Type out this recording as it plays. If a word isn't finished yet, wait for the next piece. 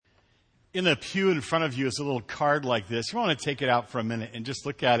In the pew in front of you is a little card like this. You want to take it out for a minute and just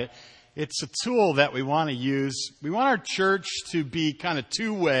look at it. It's a tool that we want to use. We want our church to be kind of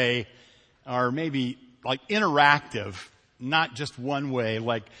two-way or maybe like interactive, not just one way,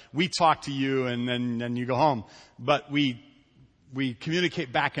 like we talk to you and then you go home. But we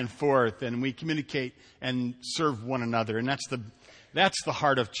communicate back and forth, and we communicate and serve one another. And that's the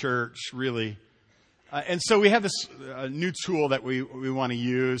heart of church, really. And so we have this new tool that we want to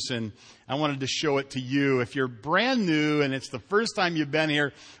use, and I wanted to show it to you. If you're brand new and it's the first time you've been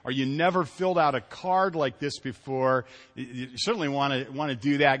here, or you never filled out a card like this before, you certainly want to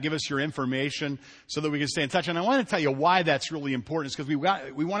do that. Give us your information so that we can stay in touch. And I want to tell you why that's really important. It's because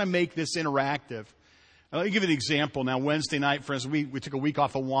we want to make this interactive. Let me give you an example. Now, Wednesday night, for instance, we took a week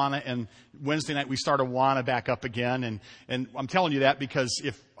off of Awana, and Wednesday night we start Awana back up again. And I'm telling you that because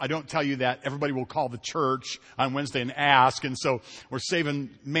if I don't tell you that, everybody will call the church on Wednesday and ask. And so we're saving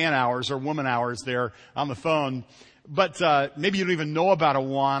man hours or woman hours there on the phone. But maybe you don't even know about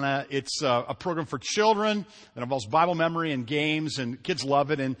Awana. It's a program for children that involves Bible memory and games, and kids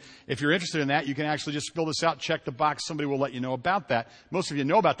love it. And if you're interested in that, you can actually just fill this out, check the box. Somebody will let you know about that. Most of you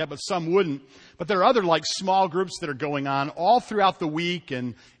know about that, but some wouldn't. But there are other like small groups that are going on all throughout the week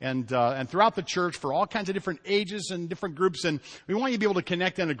and throughout the church for all kinds of different ages and different groups. And we want you to be able to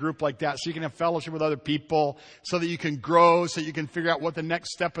connect in a group like that so you can have fellowship with other people, so that you can grow, so you can figure out what the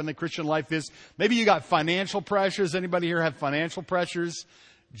next step in the Christian life is. Maybe you got financial pressures. Anybody here have financial pressures?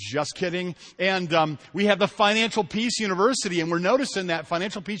 Just kidding. And we have the Financial Peace University, and we're noticing that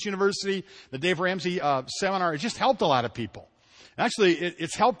Financial Peace University, the Dave Ramsey seminar, has just helped a lot of people. Actually,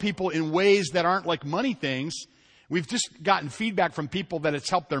 it's helped people in ways that aren't like money things. We've just gotten feedback from people that it's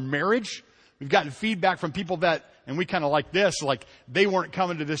helped their marriage. We've gotten feedback from people that, and we kind of like this, like they weren't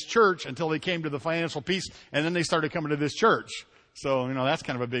coming to this church until they came to the Financial Peace, and then they started coming to this church. So, that's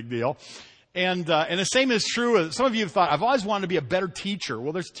kind of a big deal. And the same is true. Some of you have thought, I've always wanted to be a better teacher.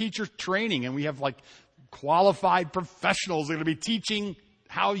 Well, there's teacher training, and we have like qualified professionals that are going to be teaching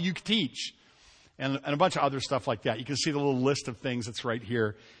how you teach, and a bunch of other stuff like that. You can see the little list of things that's right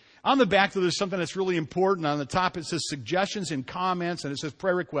here. On the back, though, there's something that's really important. On the top, it says suggestions and comments, and it says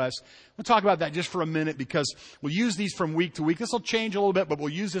prayer requests. We'll talk about that just for a minute because we'll use these from week to week. This will change a little bit, but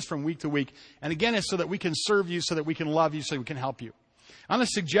we'll use this from week to week. And again, it's so that we can serve you, so that we can love you, so that we can help you. On the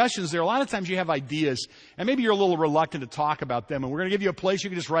suggestions, there are a lot of times you have ideas, and maybe you're a little reluctant to talk about them, and we're going to give you a place you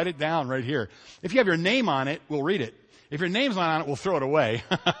can just write it down right here. If you have your name on it, we'll read it. If your name's not on it, we'll throw it away.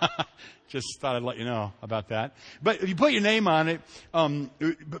 Just thought I'd let you know about that. But if you put your name on it,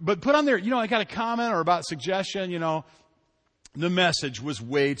 but put on there, I got a comment or about suggestion, the message was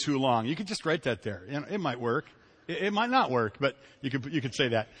way too long. You could just write that there. It might work. It might not work, but you could say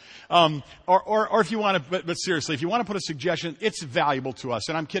that. Or if you want to, but seriously, if you want to put a suggestion, it's valuable to us.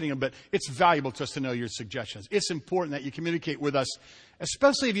 And I'm kidding, but it's valuable to us to know your suggestions. It's important that you communicate with us,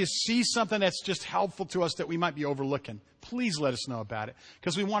 especially if you see something that's just helpful to us that we might be overlooking. Please let us know about it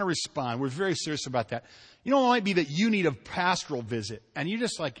because we want to respond. We're very serious about that. It might be that you need a pastoral visit and you're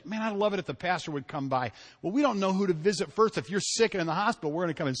just like, man, I'd love it if the pastor would come by. Well, we don't know who to visit first. If you're sick and in the hospital, we're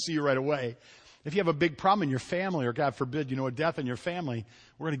going to come and see you right away. If you have a big problem in your family, or God forbid, a death in your family,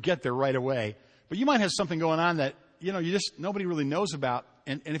 we're going to get there right away. But you might have something going on that, nobody really knows about.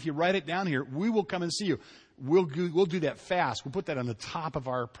 And if you write it down here, we will come and see you. We'll do that fast. We'll put that on the top of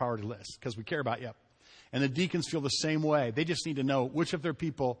our priority list because we care about you. And the deacons feel the same way. They just need to know which of their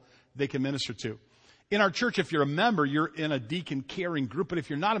people they can minister to. In our church, if you're a member, you're in a deacon caring group. But if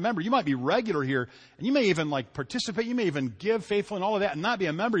you're not a member, you might be regular here. And you may even participate. You may even give faithfully and all of that and not be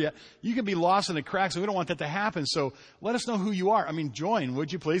a member yet. You can be lost in the cracks, and we don't want that to happen. So let us know who you are. Join,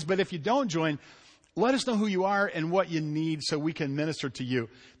 would you please? But if you don't join, let us know who you are and what you need so we can minister to you.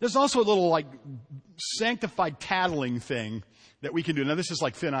 There's also a little sanctified tattling thing that we can do. Now, this is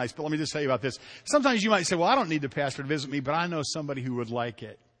like thin ice, but let me just tell you about this. Sometimes you might say, well, I don't need the pastor to visit me, but I know somebody who would like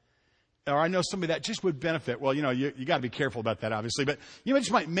it. Or I know somebody that just would benefit. Well, you got to be careful about that, obviously. But you just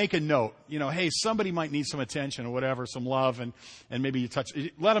might make a note. Hey, somebody might need some attention or whatever, some love, and maybe you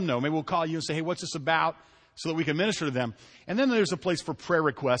let them know. Maybe we'll call you and say, hey, what's this about? So that we can minister to them. And then there's a place for prayer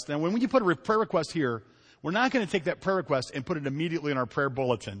requests. And when you put a prayer request here, we're not going to take that prayer request and put it immediately in our prayer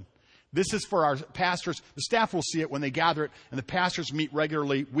bulletin. This is for our pastors. The staff will see it when they gather it, and the pastors meet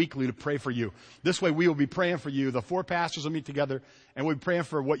regularly, weekly, to pray for you. This way, we will be praying for you. The 4 pastors will meet together, and we'll be praying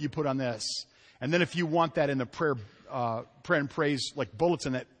for what you put on this. And then if you want that in the prayer and praise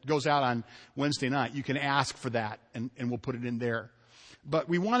bulletin that goes out on Wednesday night, you can ask for that, and we'll put it in there. But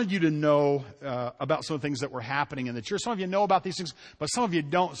we wanted you to know about some of the things that were happening in the church. Some of you know about these things, but some of you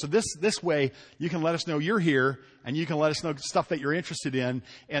don't. So this way, you can let us know you're here, and you can let us know stuff that you're interested in.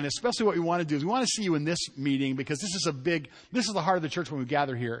 And especially what we want to do is we want to see you in this meeting, because this is the heart of the church when we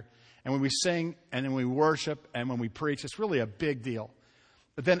gather here. And when we sing, and when we worship, and when we preach, it's really a big deal.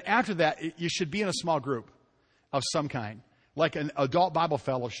 But then after that, you should be in a small group of some kind, like an adult Bible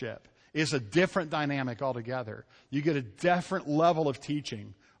fellowship. It's a different dynamic altogether. You get a different level of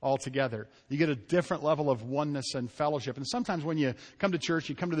teaching altogether. You get a different level of oneness and fellowship. And sometimes when you come to church,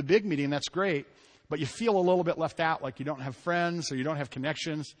 you come to the big meeting, that's great, but you feel a little bit left out, like you don't have friends or you don't have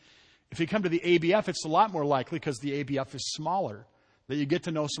connections. If you come to the ABF, it's a lot more likely, because the ABF is smaller, that you get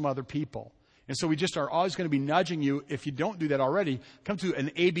to know some other people. And so we just are always going to be nudging you, if you don't do that already, come to an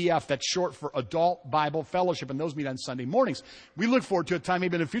ABF, that's short for Adult Bible Fellowship, and those meet on Sunday mornings. We look forward to a time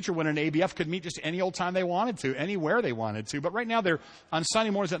maybe in the future when an ABF could meet just any old time they wanted to, anywhere they wanted to. But right now they're on Sunday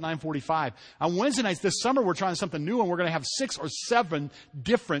mornings at 9:45. On Wednesday nights this summer, we're trying something new, and we're going to have 6 or 7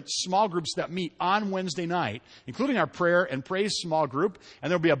 different small groups that meet on Wednesday night, including our prayer and praise small group.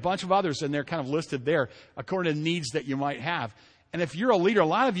 And there'll be a bunch of others, and they're kind of listed there according to needs that you might have. And if you're a leader, a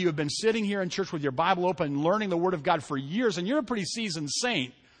lot of you have been sitting here in church with your Bible open, learning the Word of God for years, and you're a pretty seasoned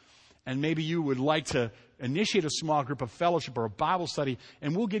saint. And maybe you would like to initiate a small group of fellowship or a Bible study,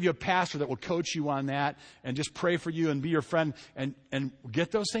 and we'll give you a pastor that will coach you on that and just pray for you and be your friend and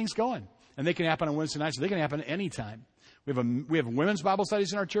get those things going. And they can happen on Wednesday nights, or they can happen anytime. We have women's Bible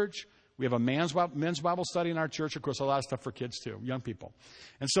studies in our church. We have a men's Bible study in our church. Of course, a lot of stuff for kids too, young people.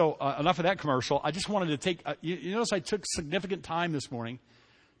 And so enough of that commercial. I just wanted to take, you notice I took significant time this morning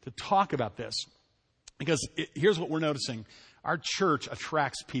to talk about this, because here's what we're noticing. Our church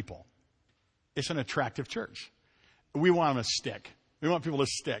attracts people. It's an attractive church. We want them to stick. We want people to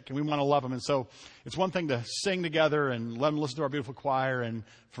stick, and we want to love them. And so it's one thing to sing together and let them listen to our beautiful choir, and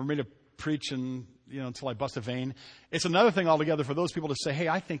for me to preach and until I bust a vein. It's another thing altogether for those people to say, hey,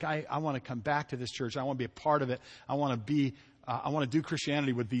 I think I want to come back to this church. I want to be a part of it. I want to do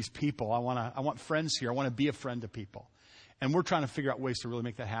Christianity with these people. I want friends here. I want to be a friend to people. And we're trying to figure out ways to really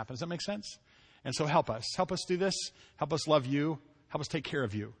make that happen. Does that make sense? And so help us do this. Help us love you. Help us take care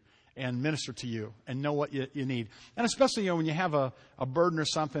of you and minister to you and know what you need. And especially, when you have a burden or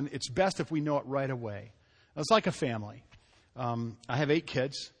something, it's best if we know it right away. It's like a family. I have 8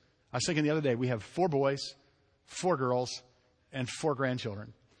 kids. I was thinking the other day, we have 4 boys, 4 girls, and 4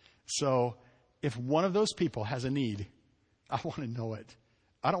 grandchildren. So if one of those people has a need, I want to know it.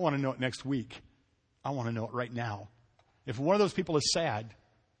 I don't want to know it next week. I want to know it right now. If one of those people is sad,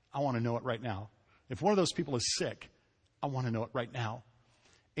 I want to know it right now. If one of those people is sick, I want to know it right now.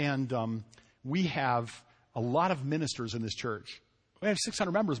 And we have a lot of ministers in this church. We have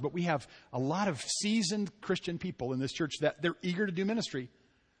 600 members, but we have a lot of seasoned Christian people in this church that they're eager to do ministry.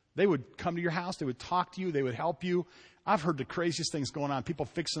 They would come to your house. They would talk to you. They would help you. I've heard the craziest things going on. People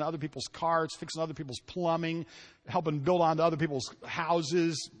fixing other people's cars, fixing other people's plumbing, helping build onto other people's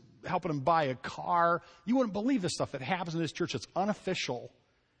houses, helping them buy a car. You wouldn't believe the stuff that happens in this church that's unofficial,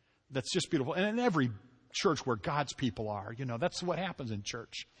 that's just beautiful. And in every church where God's people are, that's what happens in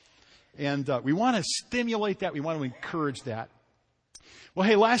church. And we want to stimulate that. We want to encourage that. Well,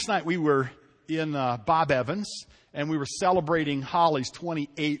 hey, last night we were in Bob Evans, and we were celebrating Holly's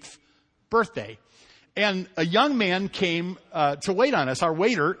 28th birthday. And a young man came to wait on us. Our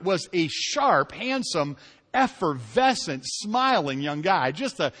waiter was a sharp, handsome, effervescent, smiling young guy.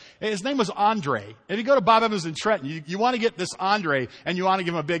 His name was Andre. If you go to Bob Evans in Trenton, you want to get this Andre, and you want to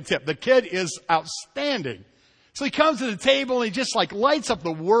give him a big tip. The kid is outstanding. So he comes to the table, and he just lights up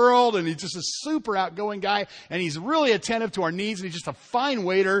the world, and he's just a super outgoing guy, and he's really attentive to our needs, and he's just a fine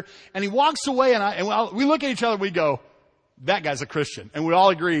waiter. And he walks away, and we look at each other, and we go, that guy's a Christian. And we all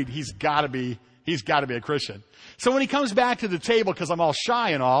agreed he's got to be a Christian. So when he comes back to the table, because I'm all shy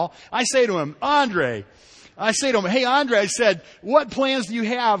and all, I say to him, hey, Andre, I said, what plans do you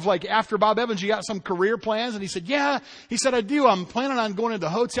have? After Bob Evans, you got some career plans? And he said, yeah. He said, I do. I'm planning on going into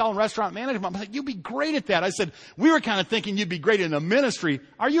hotel and restaurant management. I'm like, you'd be great at that. I said, we were kind of thinking you'd be great in the ministry.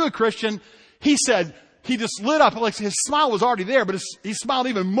 Are you a Christian? He said, he just lit up. His smile was already there, but he smiled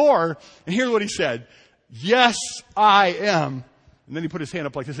even more. And here's what he said. Yes, I am. And then he put his hand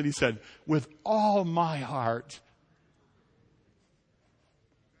up like this, and he said, with all my heart.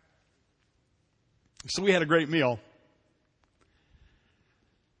 So we had a great meal.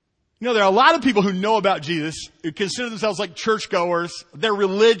 There are a lot of people who know about Jesus, who consider themselves like churchgoers. They're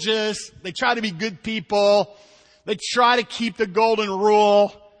religious. They try to be good people. They try to keep the golden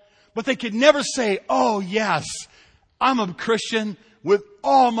rule. But they could never say, oh, yes, I'm a Christian with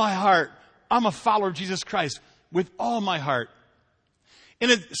all my heart. I'm a follower of Jesus Christ with all my heart.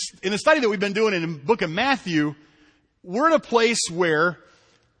 In a study that we've been doing in the book of Matthew, we're in a place where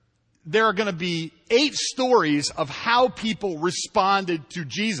there are going to be 8 stories of how people responded to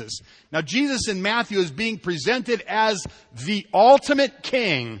Jesus. Now, Jesus in Matthew is being presented as the ultimate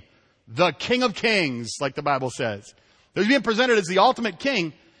king, the King of Kings, like the Bible says. He's being presented as the ultimate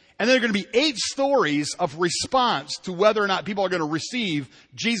king, and there are going to be 8 stories of response to whether or not people are going to receive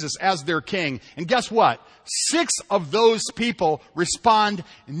Jesus as their king. And guess what? 6 of those people respond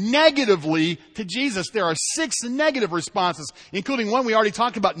negatively to Jesus. There are 6 negative responses, including one we already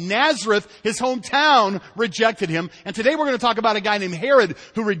talked about. Nazareth, his hometown, rejected him. And today we're going to talk about a guy named Herod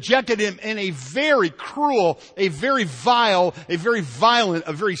who rejected him in a very cruel, a very vile, a very violent,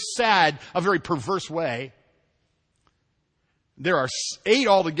 a very sad, a very perverse way. There are 8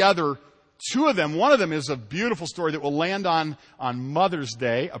 altogether. 2 of them, one of them is a beautiful story that will land on Mother's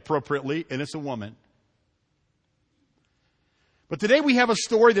Day appropriately, and it's a woman. But today we have a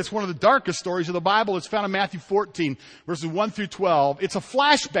story that's one of the darkest stories of the Bible. It's found in Matthew 14, verses 1 through 12. It's a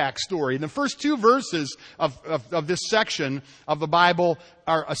flashback story. And the first 2 verses of this section of the Bible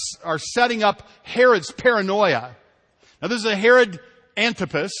are setting up Herod's paranoia. Now this is a Herod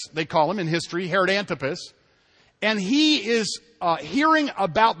Antipas, they call him in history, Herod Antipas. And he is hearing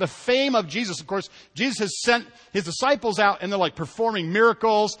about the fame of Jesus. Of course, Jesus has sent his disciples out and they're like performing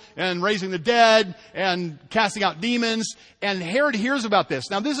miracles and raising the dead and casting out demons. And Herod hears about this.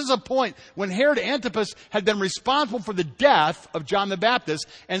 Now, this is a point when Herod Antipas had been responsible for the death of John the Baptist.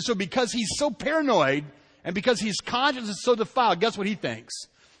 And so because he's so paranoid and because his conscience is so defiled, guess what he thinks?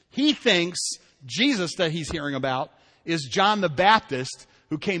 He thinks Jesus that he's hearing about is John the Baptist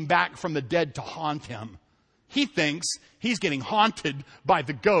who came back from the dead to haunt him. He thinks he's getting haunted by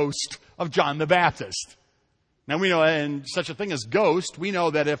the ghost of John the Baptist. Now we know in such a thing as ghost, we know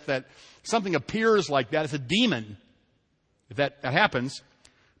that if something appears like that, it's a demon. If that happens.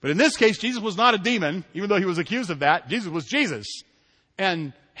 But in this case, Jesus was not a demon, even though he was accused of that. Jesus was Jesus.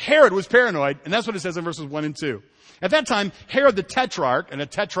 And Herod was paranoid, and that's what it says in verses 1 and 2. At that time, Herod the Tetrarch, and a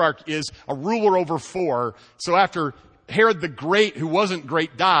tetrarch is a ruler over 4. So after Herod the Great, who wasn't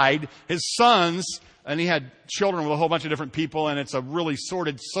great, died, his sons, and he had children with a whole bunch of different people, and it's a really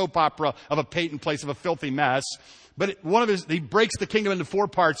sordid soap opera of a patent place of a filthy mess. But he breaks the kingdom into 4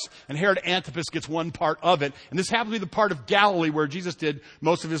 parts, and Herod Antipas gets 1 part of it. And this happens to be the part of Galilee where Jesus did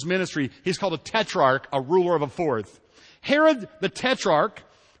most of his ministry. He's called a tetrarch, a ruler of a 4th. Herod the Tetrarch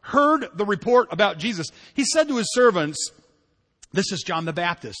heard the report about Jesus. He said to his servants, "This is John the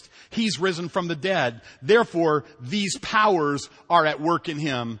Baptist. He's risen from the dead. Therefore, these powers are at work in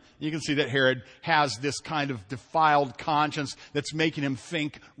him." You can see that Herod has this kind of defiled conscience that's making him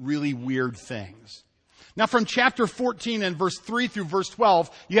think really weird things. Now, from chapter 14 and verse 3 through verse 12,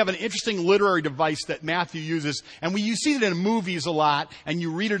 you have an interesting literary device that Matthew uses. And you see it in movies a lot, and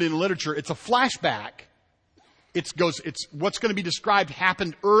you read it in literature. It's a flashback. It's what's going to be described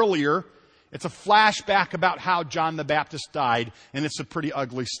happened earlier. It's a flashback about how John the Baptist died, and it's a pretty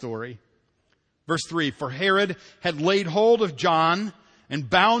ugly story. Verse 3, "For Herod had laid hold of John and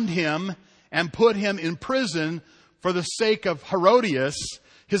bound him and put him in prison for the sake of Herodias,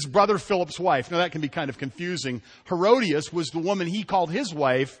 his brother Philip's wife." Now that can be kind of confusing. Herodias was the woman he called his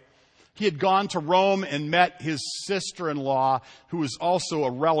wife. He had gone to Rome and met his sister-in-law, who was also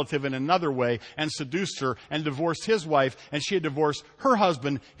a relative in another way, and seduced her and divorced his wife, and she had divorced her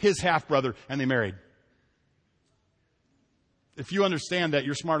husband, his half-brother, and they married. If you understand that,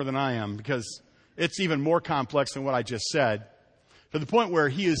 you're smarter than I am, because it's even more complex than what I just said. To the point where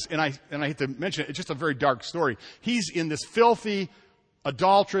he is, and I hate to mention it, it's just a very dark story. He's in this filthy,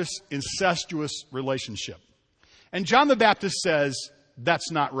 adulterous, incestuous relationship. And John the Baptist says,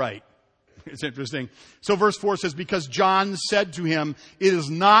 that's not right. It's interesting. So verse 4 says, "Because John said to him, 'It is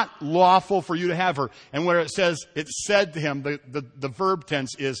not lawful for you to have her.'" And where it says, it said to him, the verb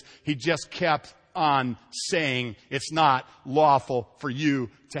tense is, he just kept on saying, it's not lawful for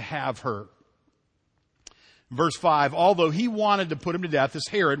you to have her. Verse 5, "Although he wanted to put him to death," this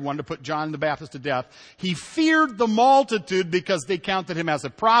Herod wanted to put John the Baptist to death, "he feared the multitude because they counted him as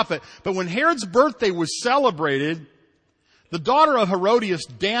a prophet. But when Herod's birthday was celebrated, the daughter of Herodias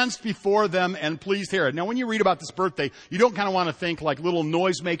danced before them and pleased Herod." Now, when you read about this birthday, you don't kind of want to think like little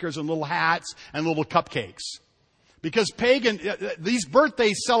noisemakers and little hats and little cupcakes. Because these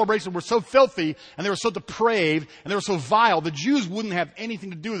birthday celebrations were so filthy and they were so depraved and they were so vile, the Jews wouldn't have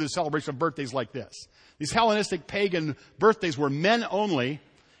anything to do with the celebration of birthdays like this. These Hellenistic pagan birthdays were men only,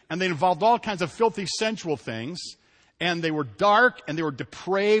 and they involved all kinds of filthy sensual things, and they were dark and they were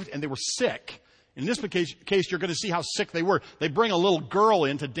depraved and they were sick. In this case, you're going to see how sick they were. They bring a little girl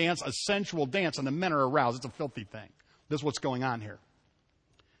in to dance a sensual dance, and the men are aroused. It's a filthy thing. This is what's going on here.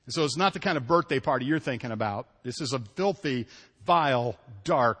 And so it's not the kind of birthday party you're thinking about. This is a filthy, vile,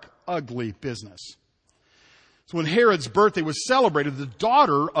 dark, ugly business. So when Herod's birthday was celebrated, the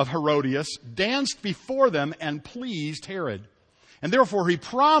daughter of Herodias danced before them and pleased Herod. And therefore he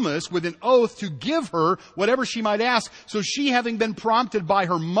promised with an oath to give her whatever she might ask. So she, having been prompted by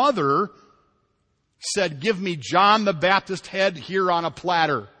her mother, said, "Give me John the Baptist's head here on a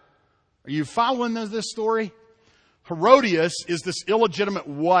platter." Are you following this story? Herodias is this illegitimate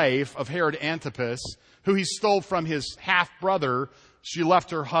wife of Herod Antipas, who he stole from his half-brother. She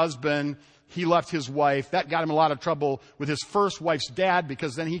left her husband. He left his wife. That got him a lot of trouble with his first wife's dad,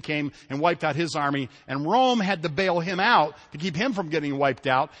 because then he came and wiped out his army. And Rome had to bail him out to keep him from getting wiped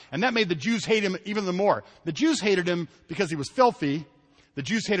out. And that made the Jews hate him even the more. The Jews hated him because he was filthy. The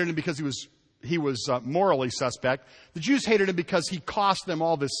Jews hated him because he was morally suspect. The Jews hated him because he cost them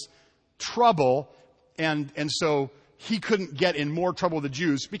all this trouble. And so he couldn't get in more trouble with the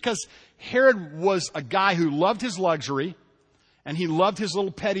Jews, because Herod was a guy who loved his luxury, and he loved his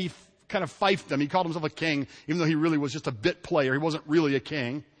little petty kind of fiefdom. He called himself a king, even though he really was just a bit player. He wasn't really a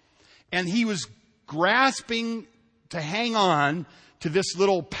king. And he was grasping to hang on to this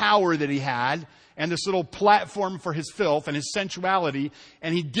little power that he had, and this little platform for his filth and his sensuality.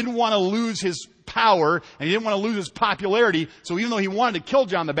 And he didn't want to lose his power, and he didn't want to lose his popularity. So even though he wanted to kill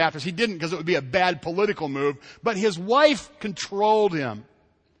John the Baptist, he didn't, because it would be a bad political move. But his wife controlled him.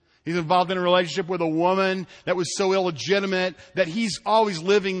 He's involved in a relationship with a woman that was so illegitimate that he's always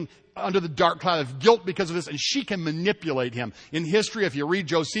living under the dark cloud of guilt because of this, and she can manipulate him. In history, if you read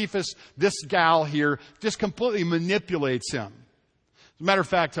Josephus, this gal here just completely manipulates him. As a matter of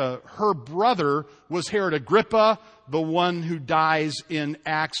fact, her brother was Herod Agrippa, the one who dies in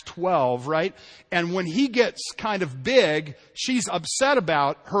Acts 12, right? And when he gets kind of big, she's upset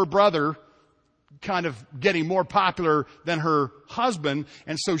about her brother kind of getting more popular than her husband.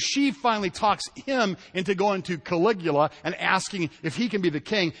 And so she finally talks him into going to Caligula and asking if he can be the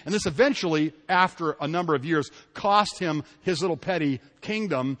king. And this eventually, after a number of years, cost him his little petty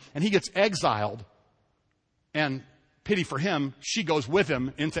kingdom, and he gets exiled. And pity for him, she goes with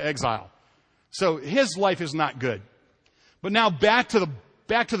him into exile. So his life is not good. But now back to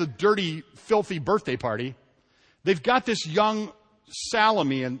the dirty, filthy birthday party. They've got this young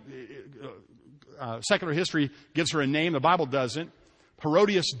Salome, and secular history gives her a name. The Bible doesn't.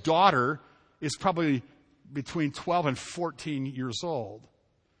 Herodias' daughter is probably between 12 and 14 years old.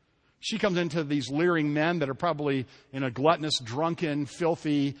 She comes into these leering men that are probably in a gluttonous, drunken,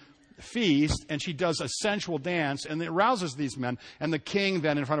 filthy feast, and she does a sensual dance, and it arouses these men. And the king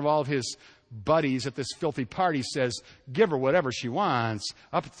then, in front of all of his buddies at this filthy party, says, "Give her whatever she wants,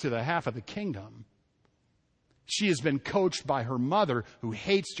 up to the half of the kingdom." She has been coached by her mother, who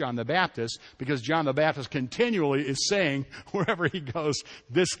hates John the Baptist, because John the Baptist continually is saying, wherever he goes,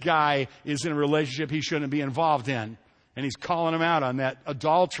 this guy is in a relationship he shouldn't be involved in. And he's calling him out on that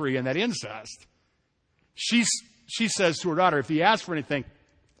adultery and that incest. She says to her daughter, if he asks for anything,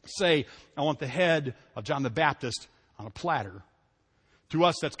 say, "I want the head of John the Baptist on a platter." To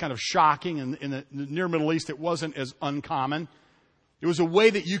us, that's kind of shocking. In the near Middle East, it wasn't as uncommon. It was a way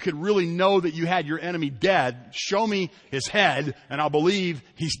that you could really know that you had your enemy dead. Show me his head, and I'll believe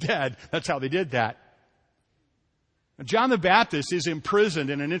he's dead. That's how they did that. John the Baptist is imprisoned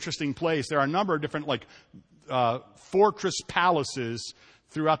in an interesting place. There are a number of different fortress palaces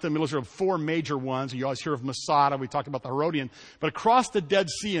throughout the Middle East. There are 4 major ones. You always hear of Masada. We talked about the Herodian. But across the Dead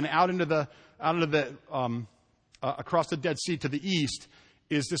Sea and across the Dead Sea to the east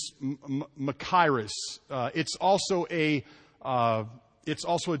is this Machaerus. It's also a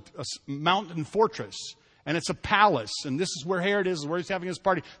mountain fortress, and it's a palace. And this is where Herod is where he's having his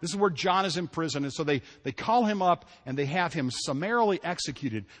party. This is where John is in prison. And so they call him up, and they have him summarily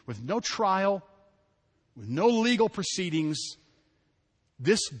executed with no trial, with no legal proceedings.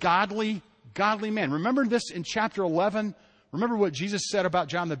 This godly man. Remember this in chapter 11? Remember what Jesus said about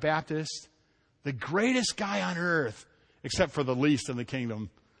John the Baptist? The greatest guy on earth, except for the least in the kingdom.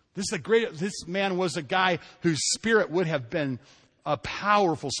 This man was a guy whose spirit would have been a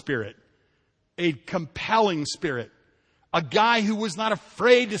powerful spirit, a compelling spirit, a guy who was not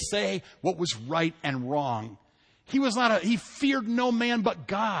afraid to say what was right and wrong. He feared no man but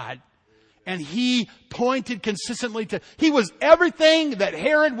God. And he pointed consistently he was everything that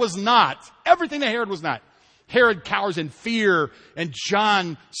Herod was not. Everything that Herod was not. Herod cowers in fear, and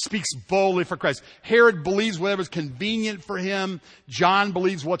John speaks boldly for Christ. Herod believes whatever's convenient for him. John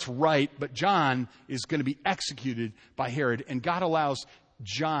believes what's right, but John is going to be executed by Herod. And God allows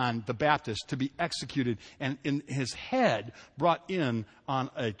John the Baptist to be executed, and in his head brought in on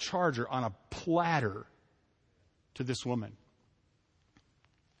a charger, on a platter to this woman.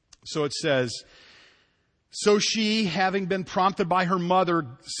 So it says, so she, having been prompted by her mother,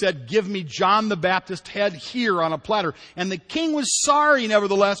 said, give me John the Baptist's head here on a platter. And the king was sorry,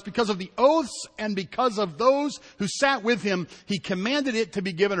 nevertheless, because of the oaths and because of those who sat with him, he commanded it to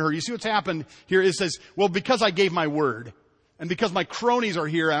be given her. You see what's happened here? It says, well, because I gave my word, and because my cronies are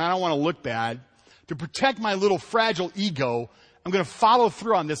here and I don't want to look bad, to protect my little fragile ego, I'm going to follow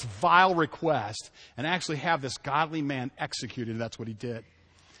through on this vile request and actually have this godly man executed. That's what he did.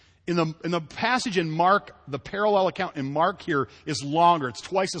 In the passage in Mark, the parallel account in Mark here is longer. It's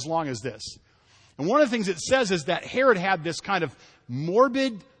twice as long as this. And one of the things it says is that Herod had this kind of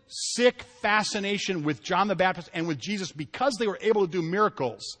morbid, sick fascination with John the Baptist and with Jesus because they were able to do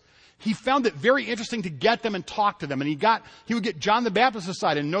miracles. He found it very interesting to get them and talk to them. And he would get John the Baptist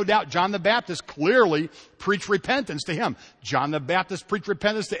aside. And no doubt John the Baptist clearly preached repentance to him. John the Baptist preached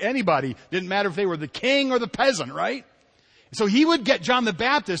repentance to anybody. Didn't matter if they were the king or the peasant, right? So he would get John the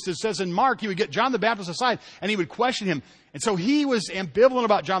Baptist, it says in Mark, he would get John the Baptist aside and he would question him. And so he was ambivalent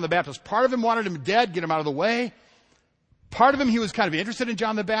about John the Baptist. Part of him wanted him dead, get him out of the way. Part of him, he was kind of interested in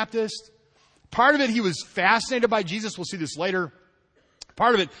John the Baptist. Part of it, he was fascinated by Jesus. We'll see this later.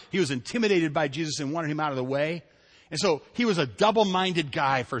 Part of it, he was intimidated by Jesus and wanted him out of the way. And so he was a double-minded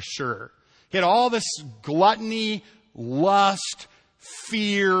guy for sure. He had all this gluttony, lust,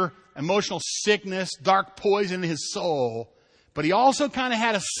 fear, emotional sickness, dark poison in his soul. But he also kind of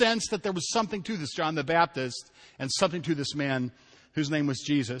had a sense that there was something to this John the Baptist and something to this man whose name was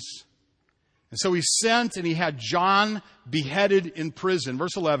Jesus. And so he sent and he had John beheaded in prison.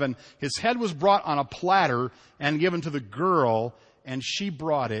 Verse 11, his head was brought on a platter and given to the girl, and she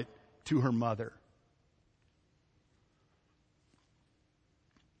brought it to her mother.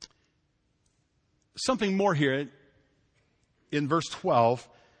 Something more here in verse 12.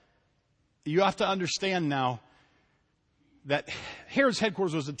 You have to understand now that Herod's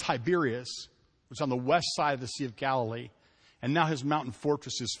headquarters was in Tiberias, which is on the west side of the Sea of Galilee. And now his mountain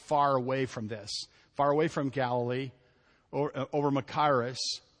fortress is far away from this, far away from Galilee, or over Machaerus.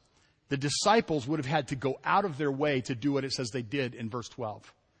 The disciples would have had to go out of their way to do what it says they did in verse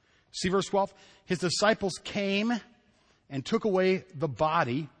 12. See verse 12? His disciples came and took away the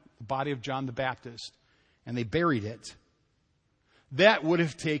body of John the Baptist, and they buried it. That would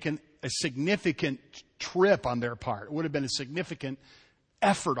have taken a significant trip on their part. It would have been a significant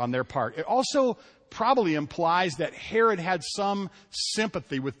effort on their part. It also probably implies that Herod had some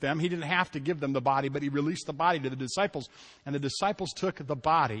sympathy with them. He didn't have to give them the body, but he released the body to the disciples. And the disciples took the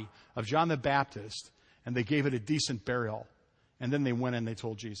body of John the Baptist and they gave it a decent burial. And then they went and they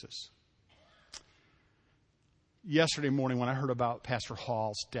told Jesus. Yesterday morning when I heard about Pastor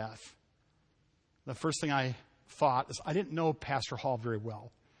Hall's death, the first thing I thought is I didn't know Pastor Hall very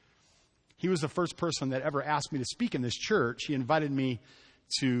well. He was the first person that ever asked me to speak in this church. He invited me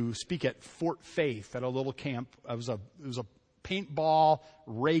to speak at Fort Faith at a little camp. It was a paintball,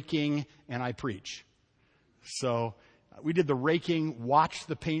 raking, and I preach. So we did the raking, watched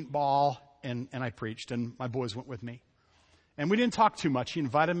the paintball, and I preached, and my boys went with me. And we didn't talk too much. He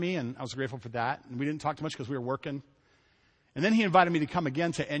invited me, and I was grateful for that. And we didn't talk too much because we were working. And then he invited me to come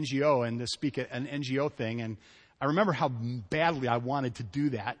again to NGO and to speak at an NGO thing. And I remember how badly I wanted to do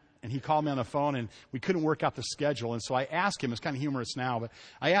that. And he called me on the phone, and we couldn't work out the schedule. And so I asked him, it's kind of humorous now, but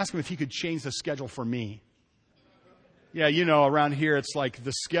I asked him if he could change the schedule for me. Yeah, you know, around here, it's like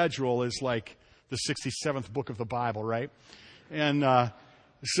the schedule is like the 67th book of the Bible, right? And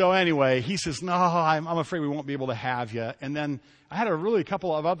so anyway, he says, no, I'm afraid we won't be able to have you. And then I had a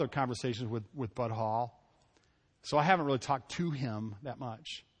couple of other conversations with Bud Hall. So I haven't really talked to him that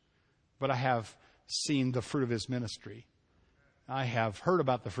much. But I have seen the fruit of his ministry. I have heard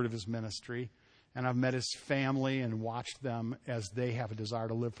about the fruit of his ministry, and I've met his family and watched them as they have a desire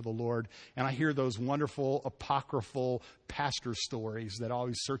to live for the Lord. And I hear those wonderful apocryphal pastor stories that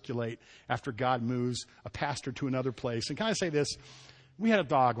always circulate after God moves a pastor to another place. And can I say this? We had a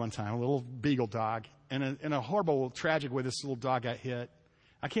dog one time, a little beagle dog, and in a horrible, tragic way, this little dog got hit.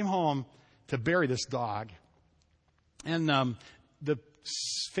 I came home to bury this dog, and the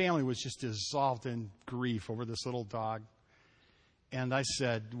family was just dissolved in grief over this little dog. And I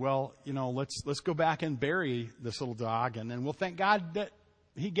said, well, you know, let's go back and bury this little dog, and then we'll thank God that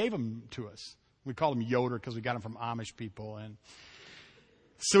he gave him to us. We call him Yoder because we got him from Amish people. And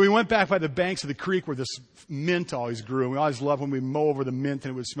so we went back by the banks of the creek where this mint always grew. And we always loved when we mow over the mint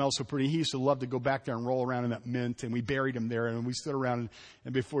and it would smell so pretty. He used to love to go back there and roll around in that mint. And we buried him there, and we stood around,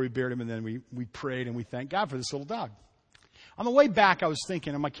 and before we buried him, and then we prayed and we thanked God for this little dog. On the way back, I was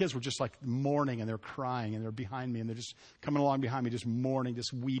thinking, and my kids were just like mourning, and they're crying, and they're behind me, and they're just coming along behind me, just mourning,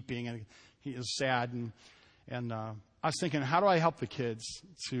 just weeping, and he is sad. And And I was thinking, how do I help the kids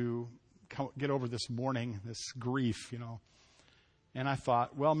to get over this mourning, this grief, And I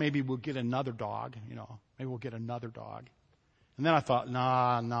thought, well, maybe we'll get another dog, Maybe we'll get another dog. And then I thought,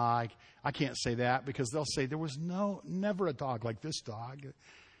 nah, I can't say that because they'll say there was never a dog like this dog.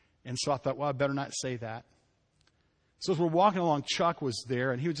 And so I thought, well, I better not say that. So as we're walking along, Chuck was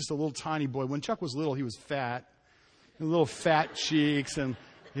there, and he was just a little tiny boy. When Chuck was little, he was fat. Little fat cheeks, and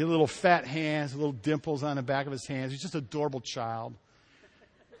he had little fat hands, little dimples on the back of his hands. He's just an adorable child.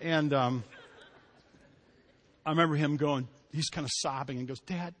 And I remember him going, he's kind of sobbing and goes,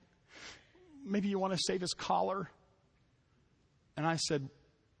 Dad, maybe you want to save his collar? And I said,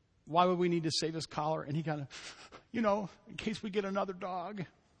 why would we need to save his collar? And he kind of, in case we get another dog.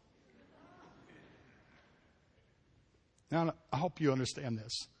 Now, I hope you understand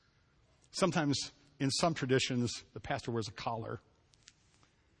this. Sometimes in some traditions, the pastor wears a collar.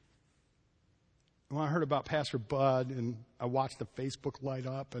 When I heard about Pastor Bud and I watched the Facebook light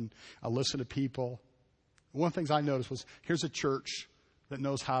up and I listened to people, one of the things I noticed was here's a church that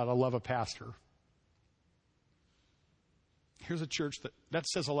knows how to love a pastor. Here's a church that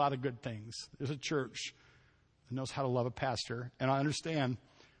says a lot of good things. There's a church that knows how to love a pastor. And I understand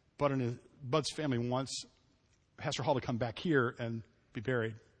Bud's family wants Pastor Hall to come back here and be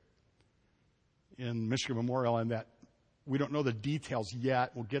buried in Michigan Memorial, and that we don't know the details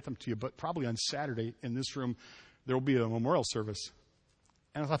yet. We'll get them to you, but probably on Saturday in this room, there will be a memorial service.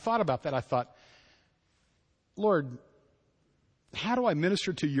 And as I thought about that, I thought, Lord, how do I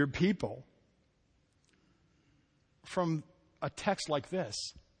minister to your people from a text like this?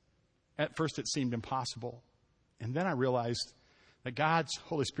 At first it seemed impossible. And then I realized that God's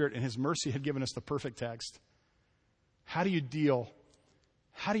Holy Spirit and His mercy had given us the perfect text. How do you deal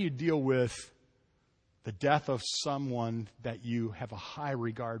with the death of someone that you have a high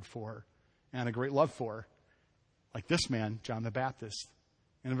regard for and a great love for? Like this man, John the Baptist.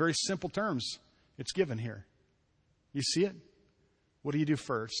 In very simple terms, it's given here. You see it? What do you do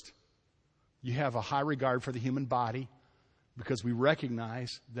first? You have a high regard for the human body because we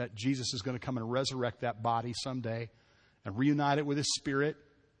recognize that Jesus is going to come and resurrect that body someday and reunite it with His Spirit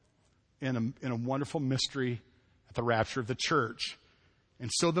in a wonderful mystery at the rapture of the church. And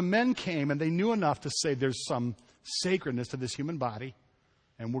so the men came, and they knew enough to say there's some sacredness to this human body,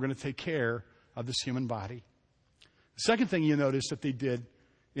 and we're going to take care of this human body. The second thing you notice that they did,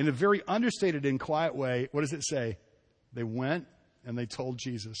 in a very understated and quiet way, what does it say? They went and they told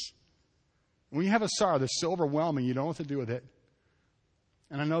Jesus. When you have a sorrow that's so overwhelming, you don't know what to do with it.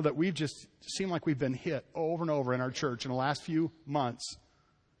 And I know that we've just seemed like we've been hit over and over in our church in the last few months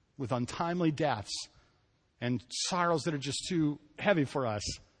with untimely deaths and sorrows that are just too heavy for us.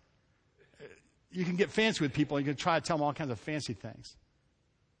 You can get fancy with people. You can try to tell them all kinds of fancy things.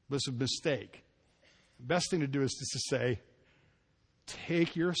 But it's a mistake. The best thing to do is just to say,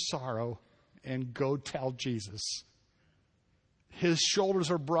 take your sorrow and go tell Jesus. His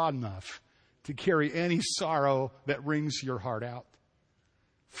shoulders are broad enough to carry any sorrow that wrings your heart out.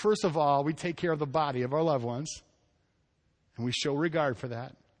 First of all, we take care of the body of our loved ones, and we show regard for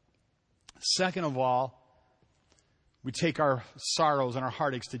that. Second of all, we take our sorrows and our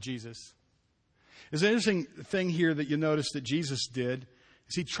heartaches to Jesus. There's an interesting thing here that you notice that Jesus did,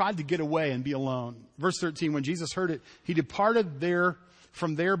 is He tried to get away and be alone. Verse 13, when Jesus heard it, He departed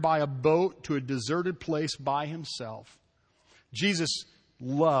from there by a boat to a deserted place by Himself. Jesus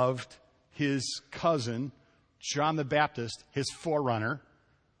loved His cousin, John the Baptist, His forerunner.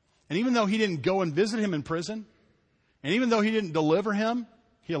 And even though He didn't go and visit him in prison, and even though He didn't deliver him,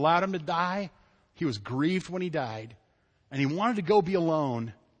 He allowed him to die, He was grieved when he died. And He wanted to go be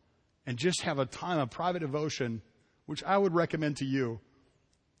alone and just have a time of private devotion, which I would recommend to you.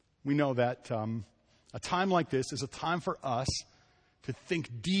 We know that a time like this is a time for us to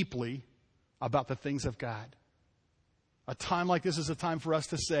think deeply about the things of God. A time like this is a time for us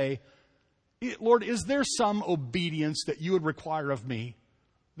to say, Lord, is there some obedience that you would require of me?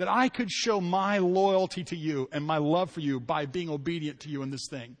 That I could show my loyalty to you and my love for you by being obedient to you in this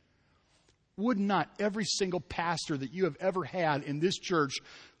thing? Would not every single pastor that you have ever had in this church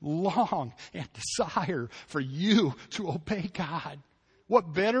long and desire for you to obey God?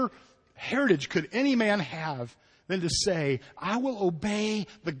 What better heritage could any man have than to say, I will obey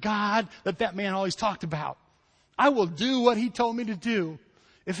the God that man always talked about. I will do what He told me to do.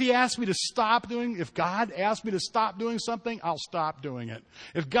 If God asked me to stop doing something, I'll stop doing it.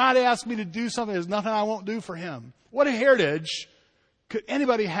 If God asked me to do something, there's nothing I won't do for Him. What a heritage could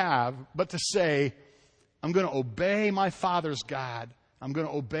anybody have but to say, I'm going to obey my father's God. I'm going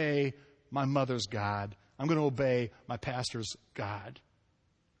to obey my mother's God. I'm going to obey my pastor's God.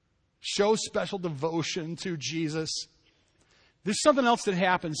 show special devotion to Jesus. There's something else that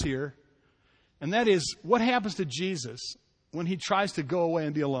happens here, and that is what happens to Jesus when he tries to go away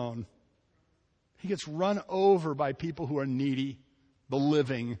and be alone. He gets run over by people who are needy, the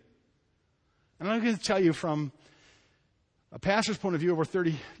living. And I'm going to tell you from a pastor's point of view, over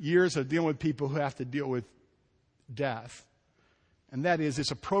 30 years of dealing with people who have to deal with death. And that is,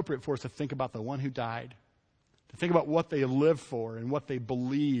 it's appropriate for us to think about the one who died. To think about what they lived for and what they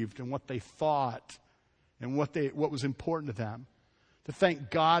believed and what they thought and what was important to them. To thank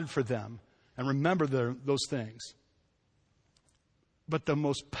God for them and remember those things. But the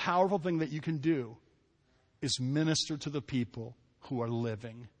most powerful thing that you can do is minister to the people who are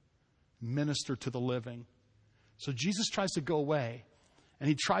living. Minister to the living. So Jesus tries to go away, and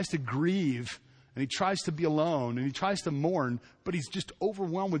he tries to grieve, and he tries to be alone, and he tries to mourn, but he's just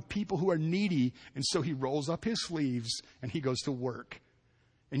overwhelmed with people who are needy, and so he rolls up his sleeves, and he goes to work.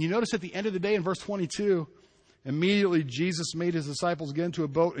 And you notice at the end of the day in verse 22, immediately Jesus made his disciples get into a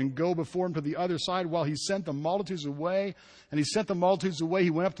boat and go before him to the other side while he sent the multitudes away. And he sent the multitudes away. He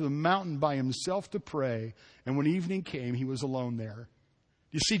went up to the mountain by himself to pray. And when evening came, he was alone there.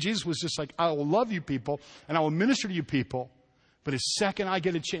 You see, Jesus was just like, I will love you people, and I will minister to you people. But the second I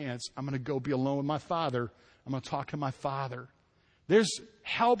get a chance, I'm going to go be alone with my Father. I'm going to talk to my Father. There's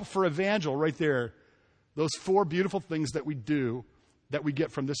help for evangel right there. Those 4 beautiful things that we do, that we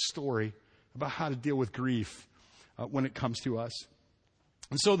get from this story about how to deal with grief when it comes to us.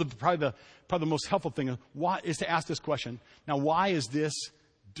 And so probably the most helpful thing is to ask this question. Now, why is this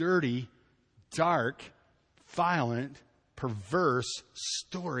dirty, dark, violent, perverse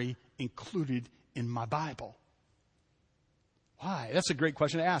story included in my Bible? Why? That's a great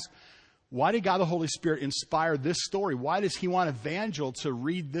question to ask. Why did God the Holy Spirit inspire this story? Why does he want Evangel to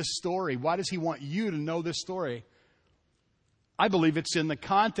read this story? Why does he want you to know this story? I believe it's in the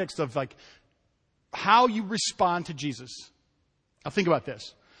context of like how you respond to Jesus. Now think about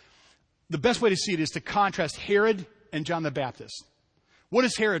this. The best way to see it is to contrast Herod and John the Baptist. What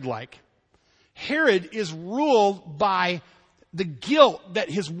is Herod like? Herod is ruled by the guilt that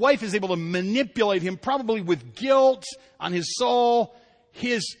his wife is able to manipulate him, probably with guilt on his soul.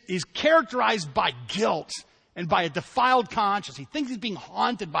 He's characterized by guilt and by a defiled conscience. He thinks he's being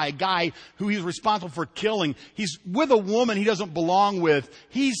haunted by a guy who he's responsible for killing. He's with a woman he doesn't belong with.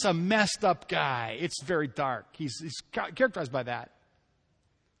 He's a messed up guy. It's very dark. He's characterized by that.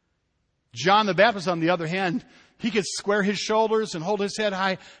 John the Baptist, on the other hand, he could square his shoulders and hold his head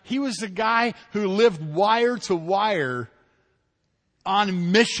high. He was the guy who lived wire to wire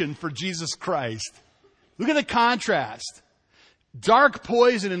on mission for Jesus Christ. Look at the contrast. Dark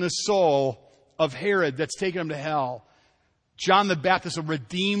poison in the soul of Herod that's taken him to hell. John the Baptist, a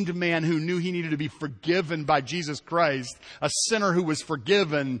redeemed man who knew he needed to be forgiven by Jesus Christ. A sinner who was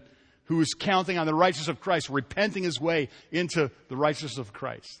forgiven, who was counting on the righteousness of Christ, repenting his way into the righteousness of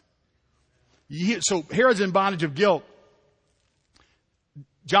Christ. So Herod's in bondage of guilt.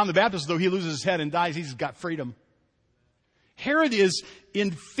 John the Baptist, though he loses his head and dies, he's got freedom. Herod is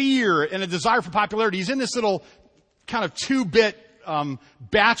in fear and a desire for popularity. He's in this little kind of 2-bit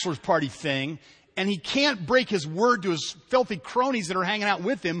bachelor's party thing, and he can't break his word to his filthy cronies that are hanging out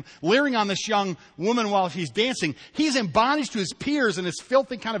with him, leering on this young woman while she's dancing. He's in bondage to his peers in this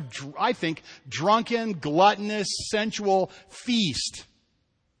filthy kind of, I think, drunken, gluttonous, sensual feast.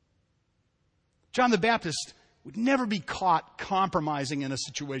 John the Baptist would never be caught compromising in a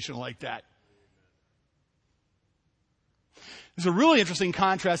situation like that. There's a really interesting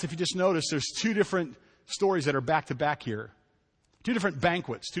contrast if you just notice there's 2 different stories that are back to back here. 2 different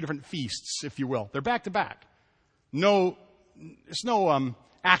banquets, 2 different feasts, if you will. They're back to back. It's no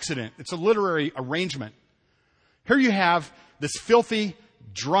accident. It's a literary arrangement. Here you have this filthy,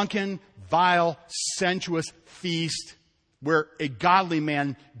 drunken, vile, sensuous feast where a godly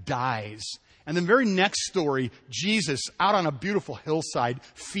man dies. And the very next story, Jesus, out on a beautiful hillside,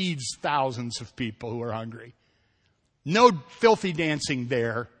 feeds thousands of people who are hungry. No filthy dancing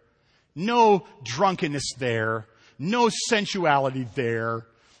there. No drunkenness there. No sensuality there.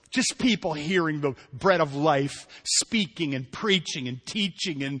 Just people hearing the bread of life, speaking and preaching and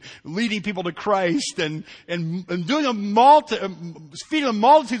teaching and leading people to Christ and doing feeding the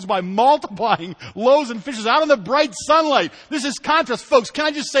multitudes by multiplying loaves and fishes out in the bright sunlight. This is contrast. Folks, can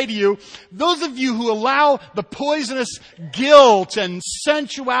I just say to you, those of you who allow the poisonous guilt and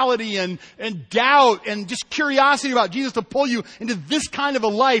sensuality and doubt and just curiosity about Jesus to pull you into this kind of a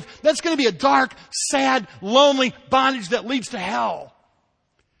life, that's going to be a dark, sad, lonely bondage that leads to hell.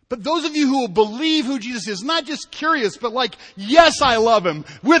 But those of you who will believe who Jesus is, not just curious, but like, yes, I love him.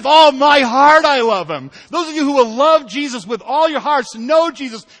 With all my heart, I love him. Those of you who will love Jesus with all your hearts, know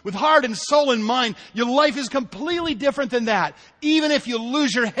Jesus with heart and soul and mind, your life is completely different than that. Even if you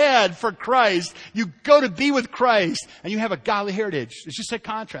lose your head for Christ, you go to be with Christ and you have a godly heritage. It's just that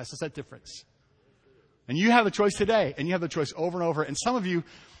contrast. It's that difference. And you have the choice today, and you have the choice over and over. And some of you,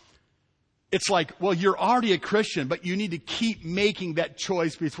 it's like, well, you're already a Christian, but you need to keep making that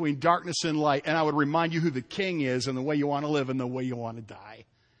choice between darkness and light. And I would remind you who the King is and the way you want to live and the way you want to die.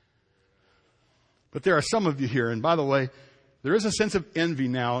 But there are some of you here, and by the way, there is a sense of envy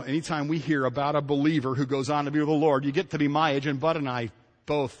now. Anytime we hear about a believer who goes on to be with the Lord, you get to be my age, and Bud and I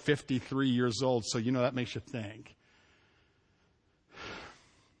both 53 years old, so you know that makes you think.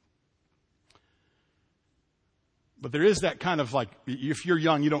 But there is that kind of like, if you're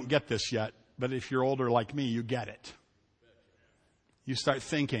young, you don't get this yet. But if you're older like me, you get it. You start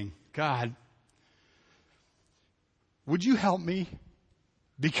thinking, God, would you help me?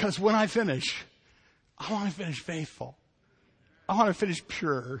 Because when I finish, I want to finish faithful. I want to finish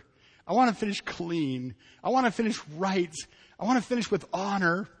pure. I want to finish clean. I want to finish right. I want to finish with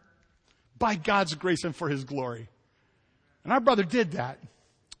honor by God's grace and for his glory. And our brother did that.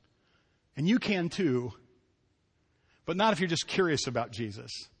 And you can too. But not if you're just curious about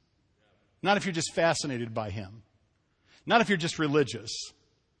Jesus. Not if you're just fascinated by him. Not if you're just religious.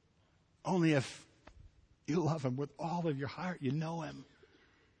 Only if you love him with all of your heart. You know him.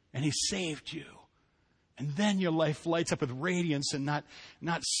 And he saved you. And then your life lights up with radiance and not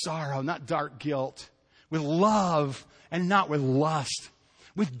sorrow, not dark guilt. With love and not with lust.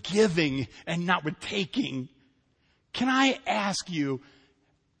 With giving and not with taking. Can I ask you,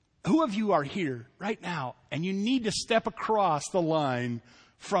 who of you are here right now and you need to step across the line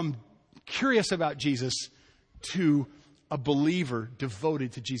from curious about Jesus to a believer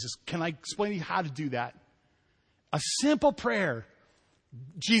devoted to Jesus? Can I explain to you how to do that? A simple prayer.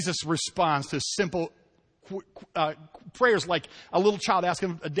 Jesus responds to simple prayers like a little child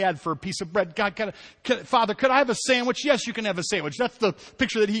asking a dad for a piece of bread. God, Father, could I have a sandwich? Yes, you can have a sandwich. That's the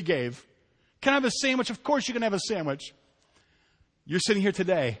picture that he gave. Can I have a sandwich? Of course you can have a sandwich. You're sitting here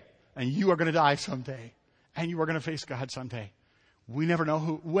today. And you are going to die someday. And you are going to face God someday. We never know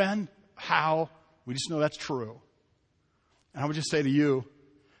who, when, how. We just know that's true. And I would just say to you,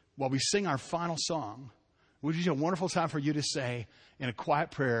 while we sing our final song, would you have a wonderful time for you to say in a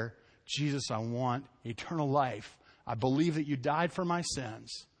quiet prayer, Jesus, I want eternal life. I believe that you died for my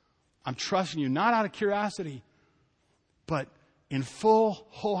sins. I'm trusting you, not out of curiosity, but in full,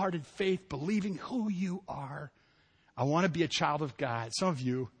 wholehearted faith, believing who you are. I want to be a child of God. Some of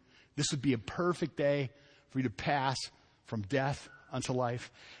you, this would be a perfect day for you to pass from death unto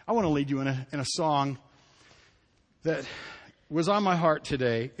life. I want to lead you in a song that was on my heart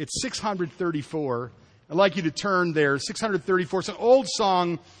today. It's 634. I'd like you to turn there. 634. It's an old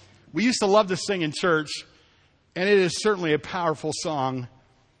song we used to love to sing in church, and it is certainly a powerful song.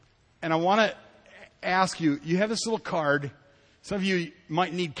 And I want to ask you, you have this little card. Some of you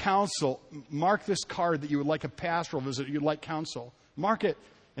might need counsel. Mark this card that you would like a pastoral visit, you'd like counsel. Mark it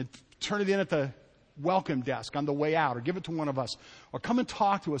and turn it in at the welcome desk on the way out, or give it to one of us, or come and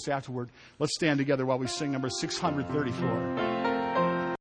talk to us afterward. Let's stand together while we sing number 634.